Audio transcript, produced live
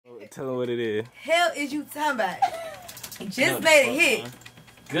Tell them what it is. Hell is you talking about? Just made a hit.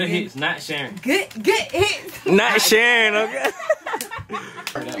 Good hits, not sharing. Good hits. Not sharing, okay?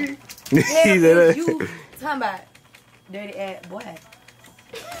 Hell is you talking about? Dirty ass boy.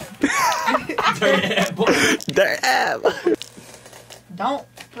 Dirty ass boy. Dirty ass. Don't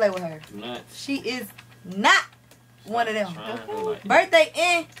play with her. Not. She is not one of them. Like Birthday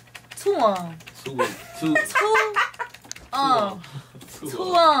in 2 two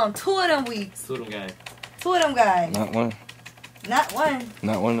two of them weeks. Two of them guys. 2 of them guys. Not one. Not one.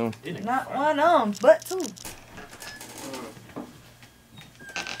 Not one of them. Not one of them, but 2. You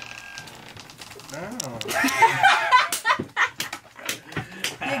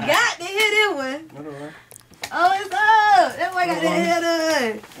got to hit it one. Oh, it's up. That boy got to hit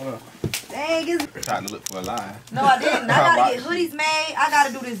it. Dang, it's trying to look for a lie. no, I didn't. I gotta get hoodies made. I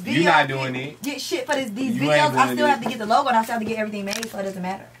gotta do this video. You're not doing it. Get shit for these You videos. ain't I doing still it. have to get the logo and I still have to get everything made, so it doesn't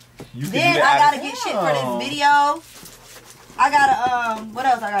matter. You can Then do I that gotta out of get shit for town. this video. I gotta what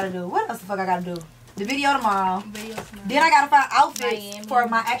else I gotta do? What else the fuck I gotta do? The video tomorrow. Then I gotta find outfits for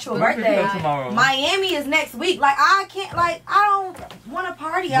my actual birthday. Miami is next week. Like I can't. Like I don't want to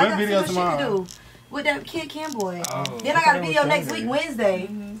party. I What got video so much shit to do with that kid Kim boy. Oh, Then I got a video next week Wednesday.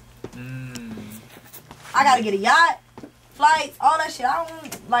 I gotta get a yacht, flights, all that shit. I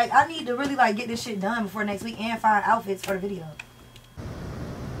don't like. I need to really like get this shit done before next week and find outfits for the video.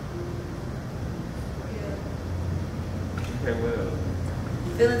 Okay, well.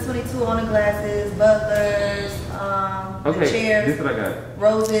 Feeling 22 on the glasses, butlers, the chairs, this is what I got.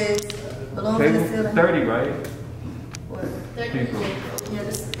 roses, balloons in the ceiling. 30, right? What? 30 people. Yeah,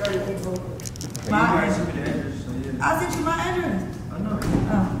 this is 30 people. My I sent you my address. I know.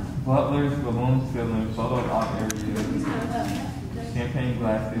 Oh. Butlers, balloons, filling, photo op area, champagne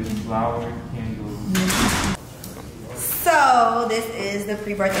glasses, flowers, candles. So this is the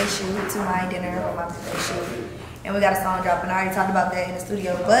pre-birthday shoot to my dinner for my birthday shoot. And we got a song dropping. I already talked about that in the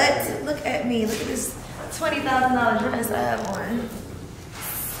studio. But look at me. Look at this $20,000 dress I have on.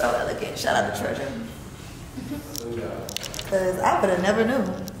 So elegant. Shout out to Treasure. Because I would have never knew.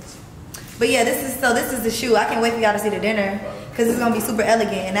 But yeah, this is the shoe. I can't wait for y'all to see the dinner. Because it's going to be super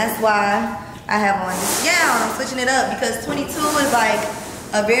elegant. And that's why I have on this gown. I'm switching it up. Because 22 is like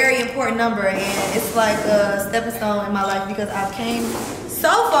a very important number. And it's like a stepping stone in my life. Because I've came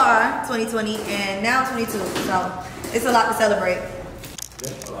so far 2020 and now 22, so it's a lot to celebrate.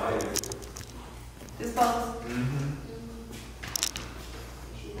 This pose?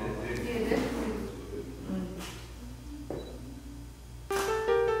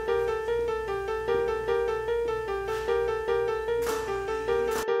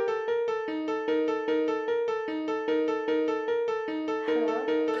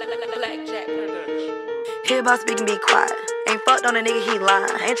 Hear about speaking, be quiet. Ain't fucked on a nigga, he lying.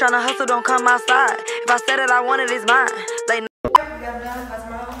 Ain't tryna hustle, don't come outside. If I said it, I want it, it's mine. Like,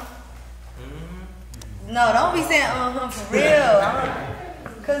 no, don't be saying for real.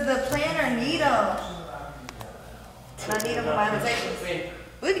 Cause the planner need them. And I need them for my invitations.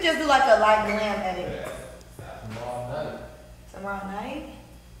 We could just do like a light glam edit. Tomorrow night?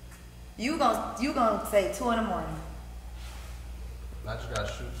 You gonna say 2 in the morning. I just gotta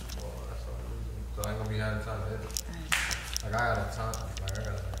shoot tomorrow, that's all. So I ain't gonna be having time to edit. Like I got a time, like I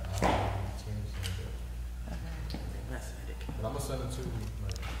got like an hour between something. But I'm gonna send it to you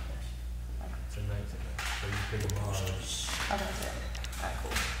like tonight. So you pick them all. Okay, alright,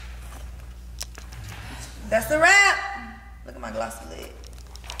 cool. That's the wrap. Look at my glossy lid.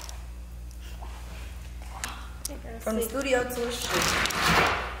 From the studio to a shoot.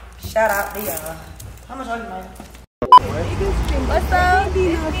 Shout out to y'all. How much are you, man? What's up?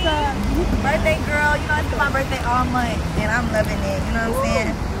 Birthday girl. You know, it's been my birthday all month and I'm loving it. You know what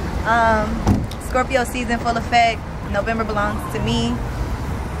I'm saying? Scorpio season full effect. November belongs to me.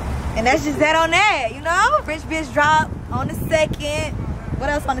 And that's just that on that, you know? Rich Bitch drop on the 2nd. What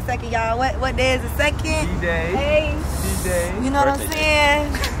else on the 2nd, y'all? What day is the 2nd? D-Day. Hey. D-Day. You know what I'm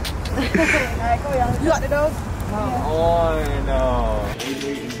saying? Alright, cool, y'all. You got the nose? Oh, no.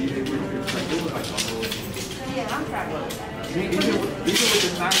 Yeah, I'm trying. Even with the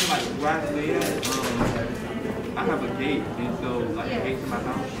time of like where I stay at, I have a gate, and so like a gate to my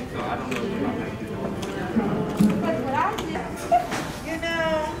house, and so I don't know if I'm like You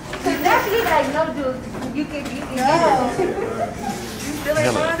know. Actually, like no, dude, you can No. get it. You still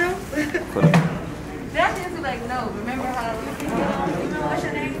ain't Mondo? That's just like no. Remember how? What's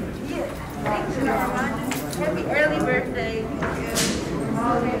your name? Yeah. Happy early birthday.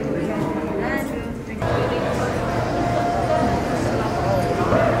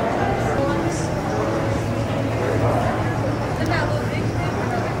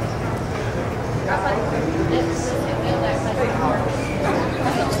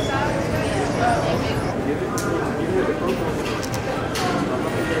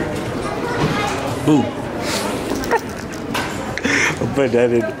 Boo. I'll put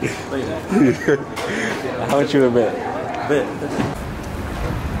that in. How much you would bet? Bet.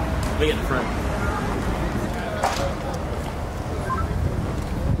 Look at the front.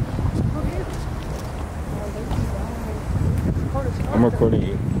 I'm recording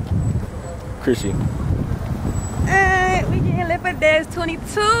you. Chrissy. Alright, we getting lit for Des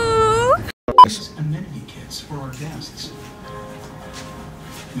 22. Amenity kits for our guests.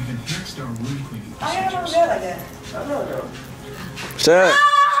 We've enhanced our room cleaning I ain't never procedures. like that. I know, girl. Shut up.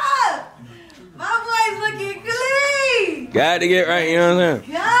 Ah! My boy's looking clean. Got to get right, you know what I'm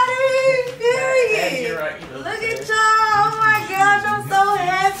saying? Got it. Period. Look at y'all. Oh my gosh, I'm so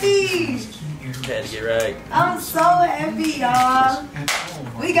happy. Had to get right. I'm so happy, y'all.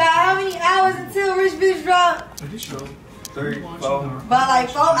 We got how many hours until Rich Bitch drop? Additional 3, 4. About like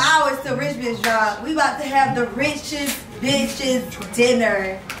 4 hours till Rich Bitch drop. We about to have the richest bitches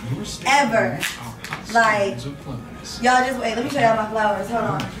dinner ever. Like, y'all just wait. Let me show y'all my flowers. Hold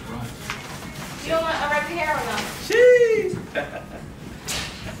on. You don't want erect hair or no? Jeez.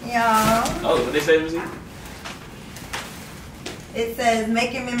 Y'all. Oh, what they say was it? It says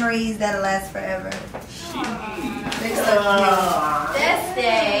making memories that'll last forever. They're so cute. This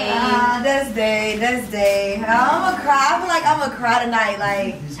day. That's day. That's day. I'm gonna cry. I feel like I'm gonna cry tonight.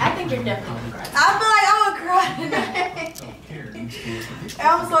 Like, I think you're definitely gonna cry. I feel like I'm gonna cry tonight. And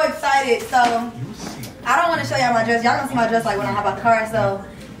I'm so excited. So, I don't want to show y'all my dress. Y'all gonna see my dress like when I hop out the car. So,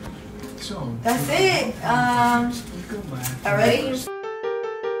 that's it. All ready?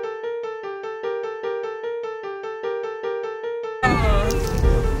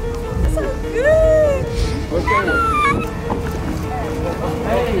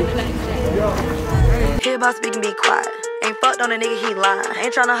 Hear about speaking, be quiet. Ain't fucked on a nigga, he lying.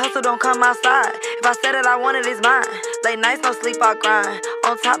 Ain't tryna hustle, don't come outside. If I said it, I want it, it's mine. Late nights, no sleep, I grind.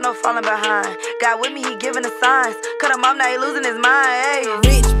 On top, no falling behind. God with me, he giving the signs. Cut him off, now he losing his mind. Hey.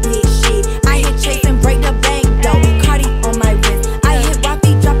 Rich bitch shit. I hit chase and break the bank though. Cardi on my wrist. I hit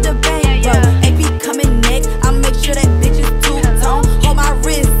Rocky, drop the bank bro. AP coming next. I make sure that bitch is two-tone. Hold my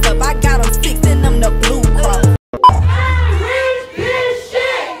wrist up. I got them fixing them the blue cross.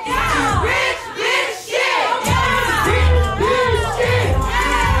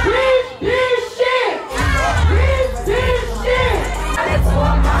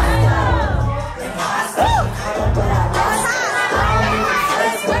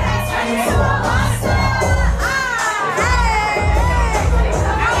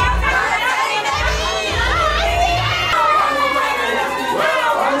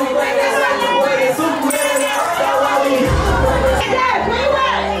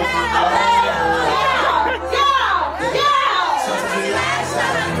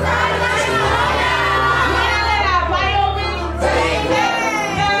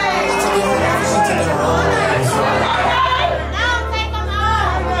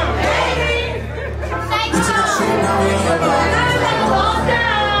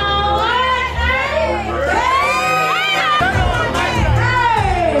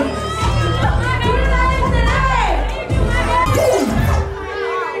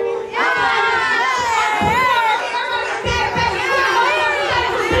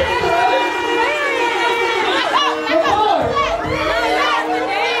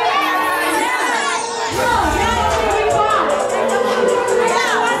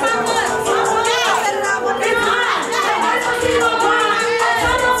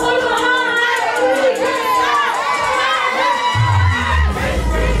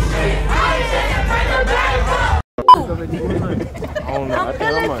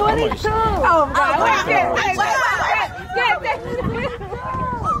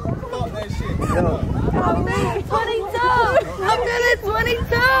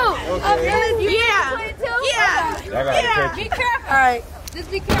 Be careful. All right. Just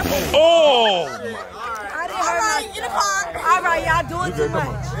be careful. Oh! I didn't hurt my in the car. All right, y'all doing too much.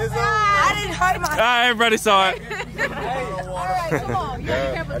 I didn't hurt my. Everybody saw it. All right, come on. You gotta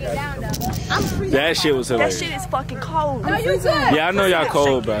be careful to get down though. That shit was That hilarious. shit is fucking cold. No, you good. Yeah, I know y'all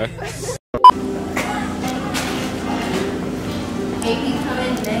cold, bro.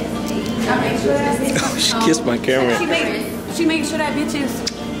 She kissed my camera. She makes sure that bitch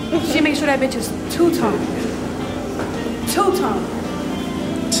is two-tone. Two-tone.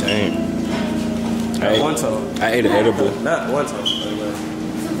 Same. One tone. I ate an edible. Not one tone.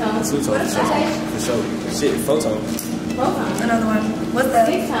 Two tone. For sure. Shit, photo. Another one. What's that?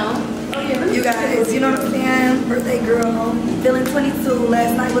 You guys, you know what I'm saying? Birthday girl, feeling 22.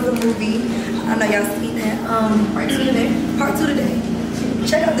 Last night was a movie. I know y'all seen that. Part 2 today. Part 2 today.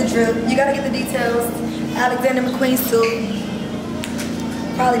 Check out the drip. You gotta get the details. Alexander McQueen suit.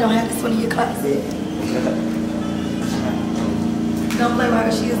 Probably don't have this one in your closet. Don't play with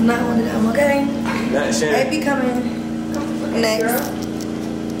her. She is not one of them, okay? Not Shannon. AP coming next.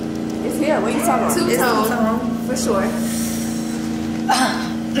 It's here. What are you talking about? Two-tone. For sure. Oh,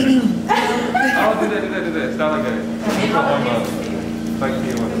 do that. Start like that. Like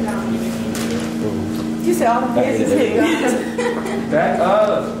You said all the kids is here. Back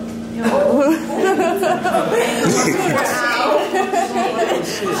up.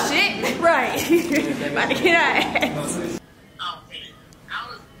 Shit. Right. About to get our ass.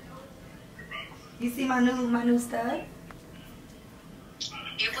 You see my new stuff?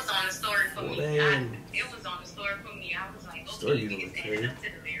 It was on the story for me. It was on the story for me. I was like, okay, you can stand up to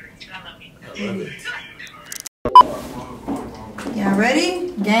the lyrics. I love it. Y'all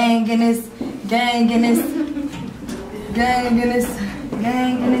ready? Gang in this. Hey.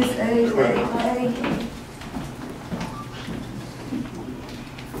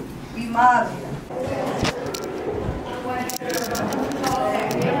 We mobbing.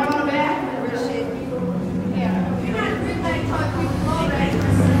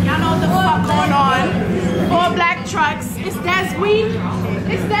 Y'all know what the fuck going on. 4 black trucks. It's that week.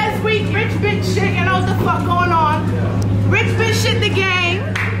 Rich bitch shit. You know what the fuck going on. Rich bitch shit the game.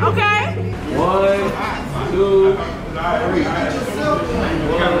 Okay? 1, 2, 3.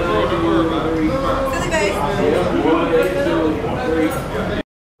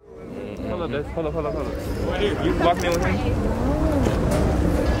 Hold up. You walk me with him?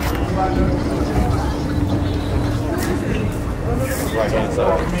 Right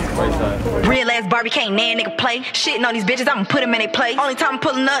side. Real ass Barbie can't nan nigga play. Shitting on these bitches, I'ma put him in their place. Only time I'm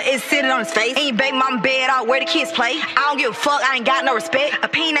pulling up is sitting on his face. Ain't baby mama bed out where the kids play. I don't give a fuck, I ain't got no respect.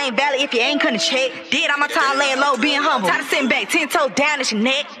 Opinion ain't valid if you ain't gonna check. Did all my time laying low, being humble. Time to sitting back, 10 toes down at your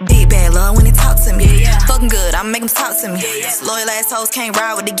neck. Big bad love when they talk to me. Fucking good, I'ma make them talk to me. Loyal assholes can't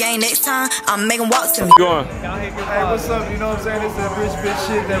ride with the gang next time. I'ma make them walk to me. Go on. Hey, what's up? You know what I'm saying? It's that rich bitch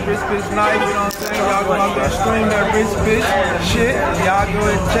shit, that rich bitch night. You know what I'm saying? Y'all go out there and stream that rich bitch shit. Y'all go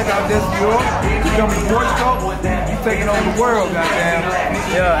ahead and check out DessDior. You coming to Portugal? You taking over the world, goddamn.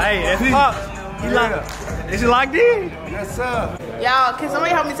 Yeah, hey, that's pop. Is it like this? Yes, sir. Y'all, can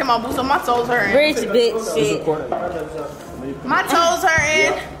somebody help me take my boots on? My toes hurting. Rich bitch shit. My toes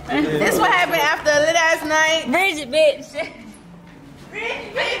hurting. This what happened after a lit ass night. Rich bitch shit.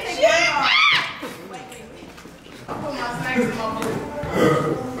 Rich bitch shit. I'll put my snacks in my boot.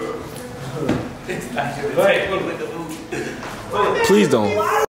 Please don't.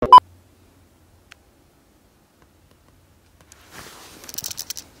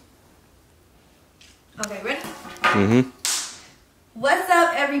 Okay, ready? Mm-hmm. What's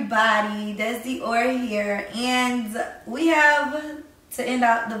up, everybody? DessDior here, and we have to end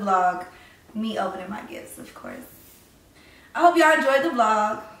out the vlog, me opening my gifts, of course. I hope y'all enjoyed the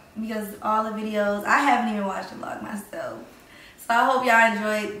vlog because all the videos, I haven't even watched the vlog myself. So I hope y'all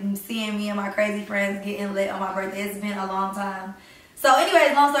enjoyed seeing me and my crazy friends getting lit on my birthday. It's been a long time. So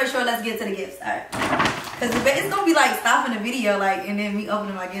anyways, long story short, let's get to the gifts. All right. Because it's going to be like stopping the video, like, and then me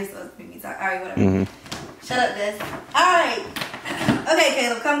opening my gifts. So it's going to be talk. All right, whatever. Mm-hmm. Shut up, Des. All right. Okay,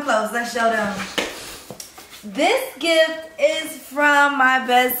 Caleb, come close. Let's show them. This gift is from my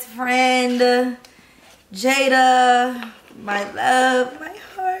best friend, Jada. My love, my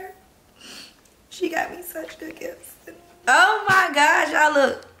heart. She got me such good gifts. Oh my gosh, y'all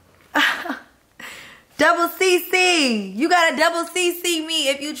look. Double CC. You gotta double CC me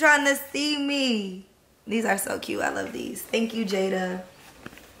if you trying to see me. These are so cute. I love these. Thank you, Jada.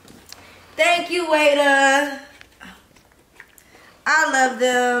 Thank you, Waiter. I love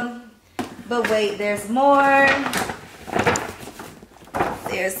them. But wait, there's more.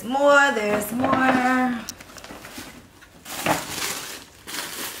 There's more. There's more.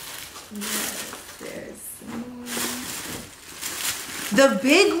 Yes, there's more. The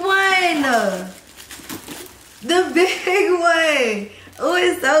big one. The big one. Oh,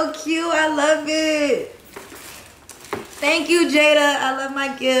 it's so cute. I love it. Thank you, Jada. I love my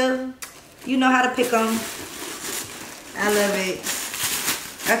gift. You know how to pick them. I love it.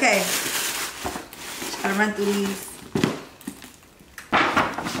 Okay. Gotta run through these.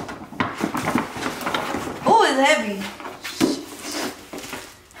 Oh, it's heavy.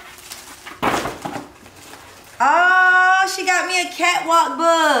 Oh, she got me a catwalk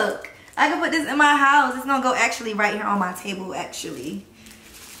book. I can put this in my house. It's gonna go actually right here on my table, actually.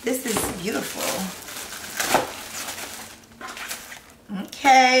 This is beautiful.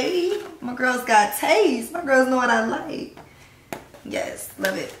 Okay. My girls got taste. My girls know what I like. Yes,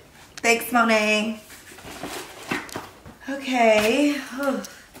 love it. Thanks, Monet. Okay.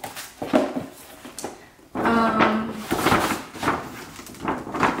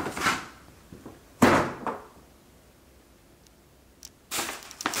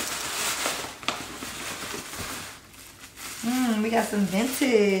 We got some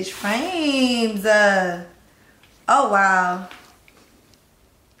vintage frames. Oh, wow.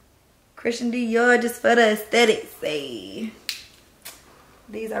 Christian Dior just for the aesthetics. Say.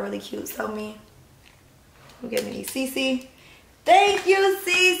 These are really cute. So me. Who gave me these? Cece. Thank you,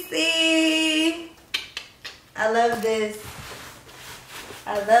 Cece. I love this.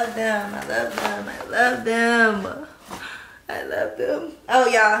 I love them. I love them. I love them. I love them. Oh,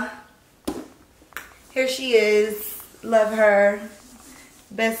 y'all. Here she is. Love her.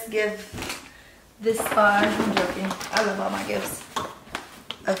 Best gift this far. I'm joking. I love all my gifts.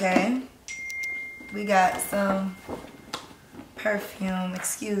 Okay. We got some perfume.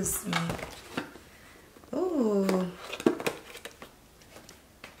 Excuse me. Ooh.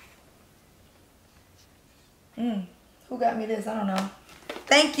 Who got me this? I don't know.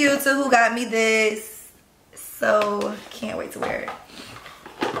 Thank you to who got me this. So, can't wait to wear it.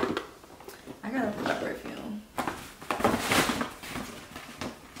 I gotta put my perfume.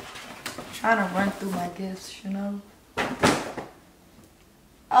 Trying to run through my gifts, you know.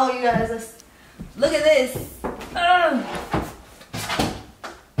 Oh, you guys, let's look at this.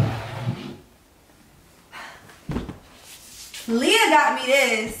 Leah got me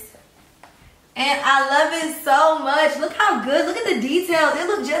this. And I love it so much. Look how good. Look at the details. It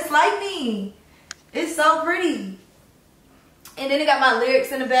looks just like me. It's so pretty. And then it got my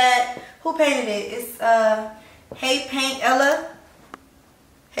lyrics in the back. Who painted it? It's Hey Paint Ella.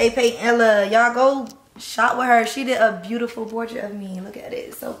 Hey Paint Ella. Y'all go shop with her. She did a beautiful portrait of me. Look at it.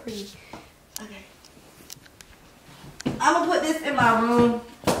 It's so pretty. Okay. I'm gonna put this in my room.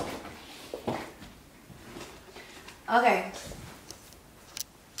 Okay.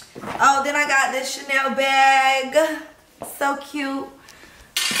 Oh, then I got this Chanel bag. So cute.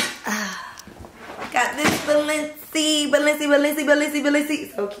 Got this Balenci.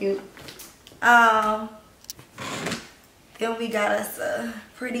 So cute. Then we got us a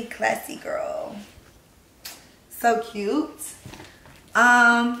pretty classy girl. So cute.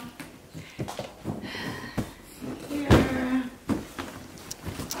 Here.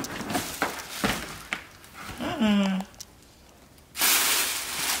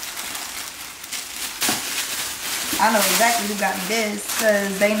 I know exactly who got me this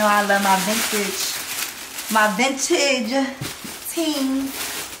because they know I love my vintage team.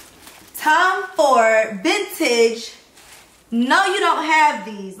 Tom Ford vintage. No, you don't have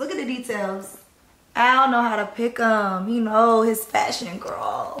these. Look at the details. I don't know how to pick them. You know, his fashion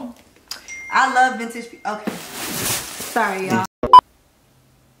girl. I love vintage. Okay. Sorry, y'all.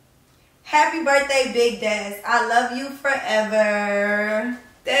 Happy birthday, Big Des. I love you forever.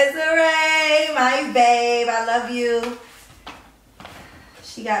 Desiree, my babe, I love you.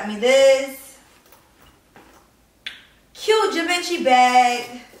 She got me this cute Givenchy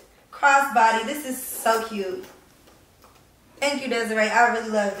bag, crossbody. This is so cute. Thank you, Desiree. I really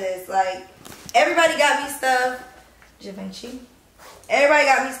love this. Like, everybody got me stuff. Givenchy. Everybody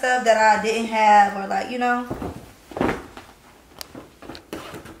got me stuff that I didn't have, or like, you know.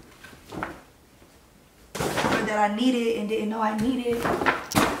 Or that I needed and didn't know I needed.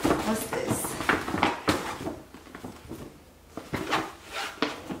 What's this?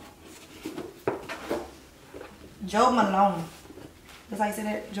 Joe Malone. That's how you say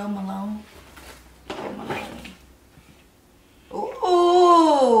that? Joe Malone. Joe Malone.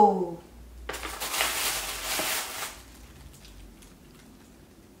 Ooh.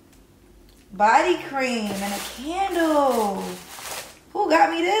 Body cream and a candle. Who got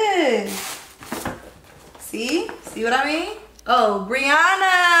me this? See? See what I mean? Oh,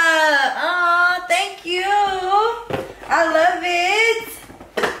 Brianna. Oh, thank you. I love it.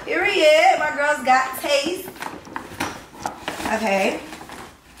 Period. My girls got taste. Okay.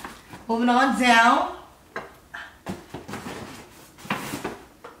 Moving on down.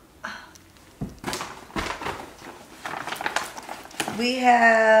 We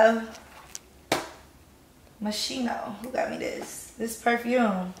have Machino. Who got me this? This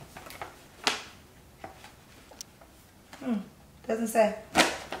perfume. Doesn't say.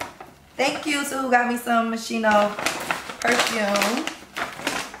 Thank you to who got me some Machino perfume.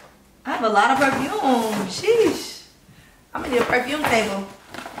 I have a lot of perfume. Sheesh. I'm gonna need a perfume table.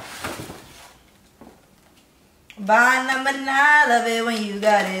 Bar number 9, love it when you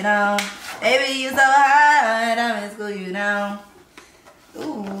got it on. Baby, you so hot, I'm in school, you know.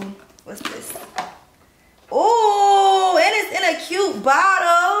 Ooh, what's this? Ooh, and it's in a cute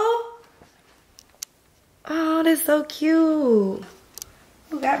bottle. Oh, that's so cute.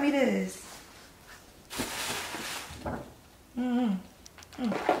 Who got me this?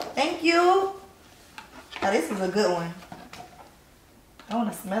 Thank you. Oh, this is a good one. I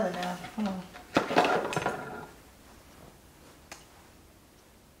want to smell it now. Hold on.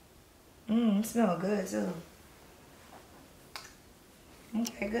 Smell good too.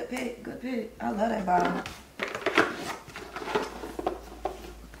 Okay, good pick, good pick. I love that bottle.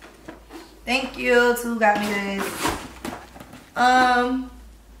 Thank you to who got me this.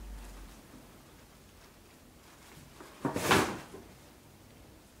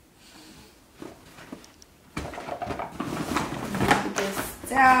 Put this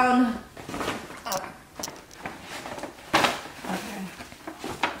down. Okay.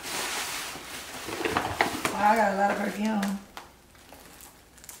 Wow, I got a lot of perfume.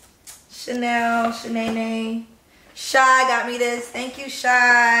 Chanel, Shanae. Shy got me this. Thank you,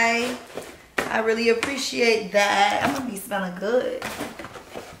 Shy. I really appreciate that. I'm gonna be smelling good.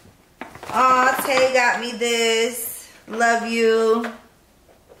 Aw, Tay got me this. Love you.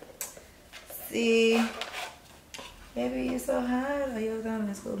 See. Baby, you so hot. Oh, you're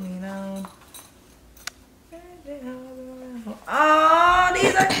gonna school me, you know. Oh,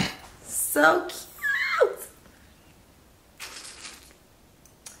 these are so cute.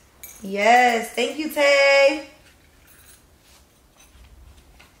 Yes, thank you, Tay.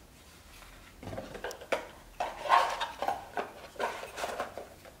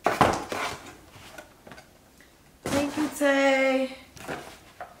 Thank you, Tay.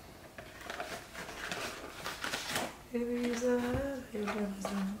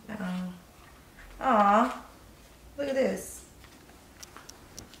 Aw, look at this.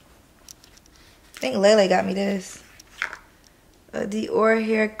 I think Lele got me this. A Dior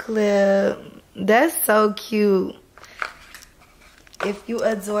hair clip. That's so cute. If you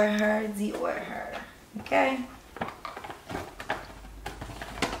adore her, Dior her. Okay?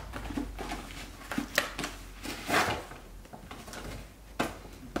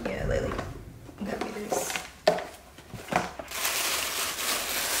 Yeah, Lele got me this.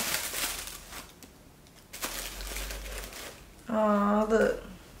 Oh, look.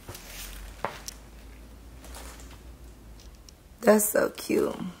 That's so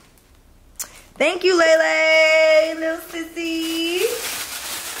cute. Thank you, Lele, little sissy.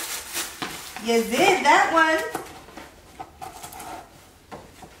 You did that one.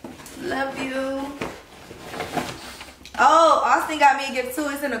 Love you. Oh, Austin got me a gift too.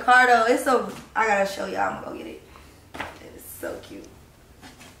 It's in the car though. It's so, I gotta show y'all. I'm gonna go get it. It's so cute.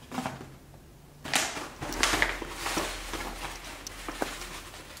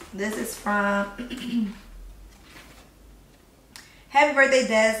 This is from Happy birthday,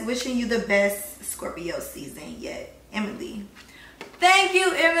 Des. Wishing you the best Scorpio season yet. Emily. Thank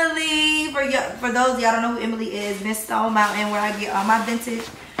you, Emily. For those of y'all don't know who Emily is, Miss Stone Mountain, where I get all my vintage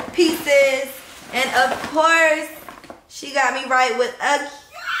pieces. And of course, she got me right with a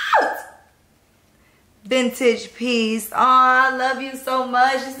cute vintage piece. Oh, I love you so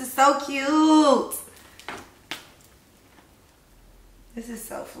much. This is so cute. This is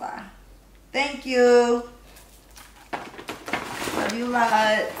so fly. Thank you. Love you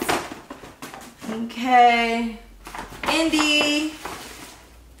lots. Okay. Indy.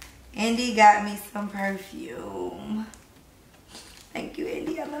 Indy got me some perfume. Thank you,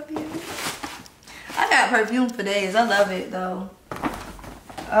 Indy. I love you. I got perfume for days. I love it, though.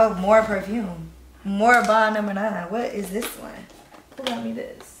 Oh, more perfume. More bond number 9. What is this one? Who got me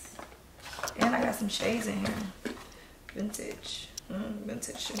this? And I got some shades in here. Vintage.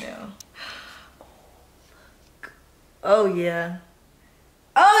 Vintage Chanel. Oh, yeah.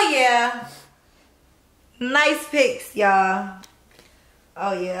 Oh, yeah. Nice pics, y'all.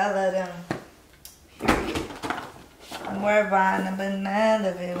 Oh, yeah. I love them. Period. More bond number 9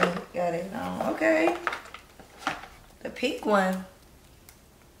 of it. We got it on. Okay. The pink one.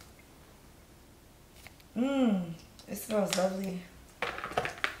 It smells lovely.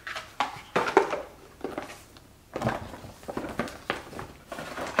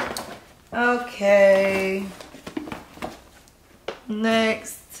 Okay.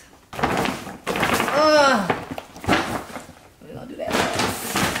 Next. We're gonna do that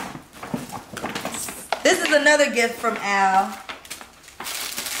first. This is another gift from Al.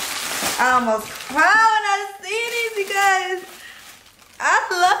 I almost cried when I see these because I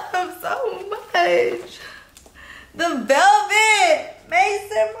love them so much. The velvet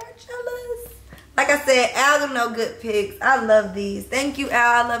Mason Marcellus. Like I said, Al them no good pics. I love these. Thank you,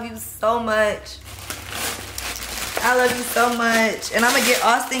 Al. I love you so much. I love you so much. And I'm going to get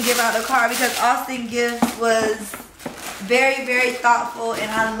Austin gift out the car because Austin gift was very, very thoughtful and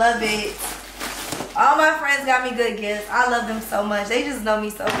I love it. All my friends got me good gifts. I love them so much. They just know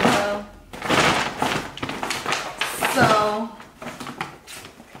me so well. So,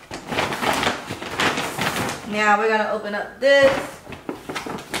 now we're going to open up this.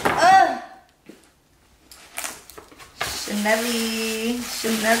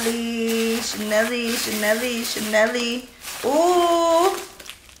 Chanel. Ooh,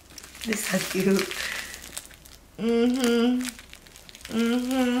 this is so cute.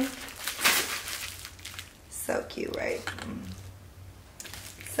 So cute, right?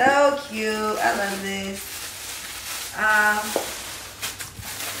 So cute. I love this.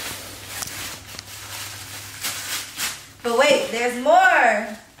 But wait, there's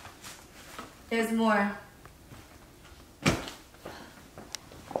more. There's more.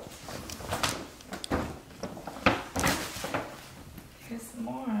 There's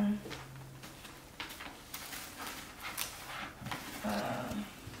more.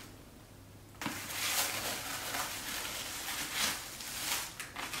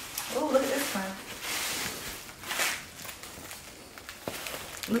 Oh, look at this one.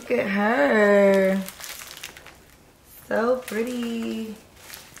 Look at her. So pretty.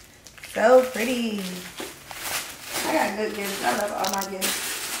 So pretty. I got good gifts. I love all my gifts.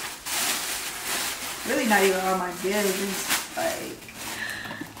 Really not even all my gifts. It's like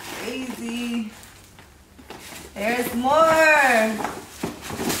crazy. There's more.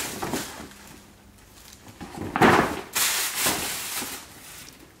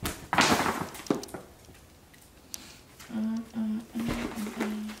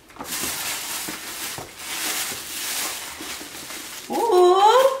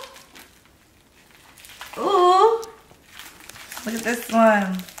 Look at this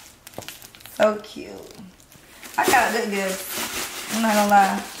one. So cute. I got a good gift. I'm not gonna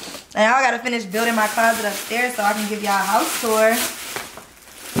lie. And I gotta finish building my closet upstairs so I can give y'all a house tour.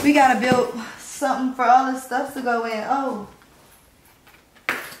 We gotta build something for all this stuff to go in. Oh.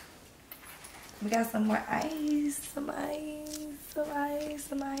 We got some more ice. Some ice.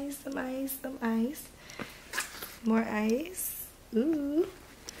 More ice. Ooh.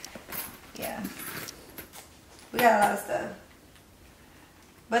 Yeah. We got a lot of stuff.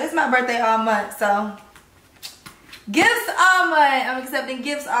 But it's my birthday all month, so gifts all month. I'm accepting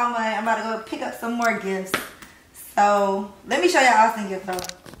gifts all month. I'm about to go pick up some more gifts. So let me show y'all Austin gift though.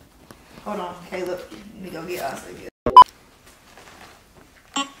 Hold on, okay, look. Let me go get Austin gift.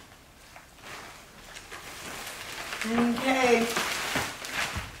 Okay.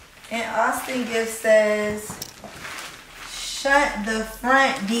 And Austin gift says, "Shut the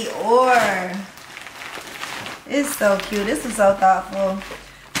front Dior." It's so cute. This is so thoughtful.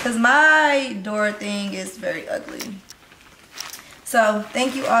 Because my door thing is very ugly. So,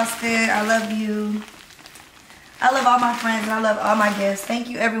 thank you, Austin. I love you. I love all my friends and I love all my gifts. Thank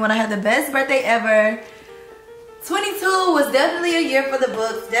you, everyone. I had the best birthday ever. 22 was definitely a year for the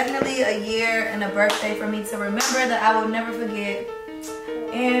books. Definitely a year and a birthday for me to remember that I will never forget.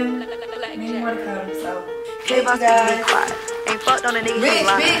 And many more to come. So, thank you guys. Ain't fucked on a nigga, he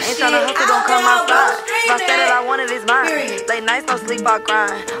lying. Ain't tryna hustle, don't come outside. If I said it, I wanted his mind. Late nights, no sleep, I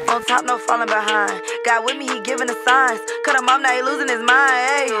grind. On top, no falling behind. God with me, he giving the signs. Cut him off, now he losing his mind.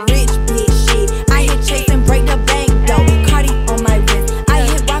 Hey. Rich bitch shit, I hit chase and break the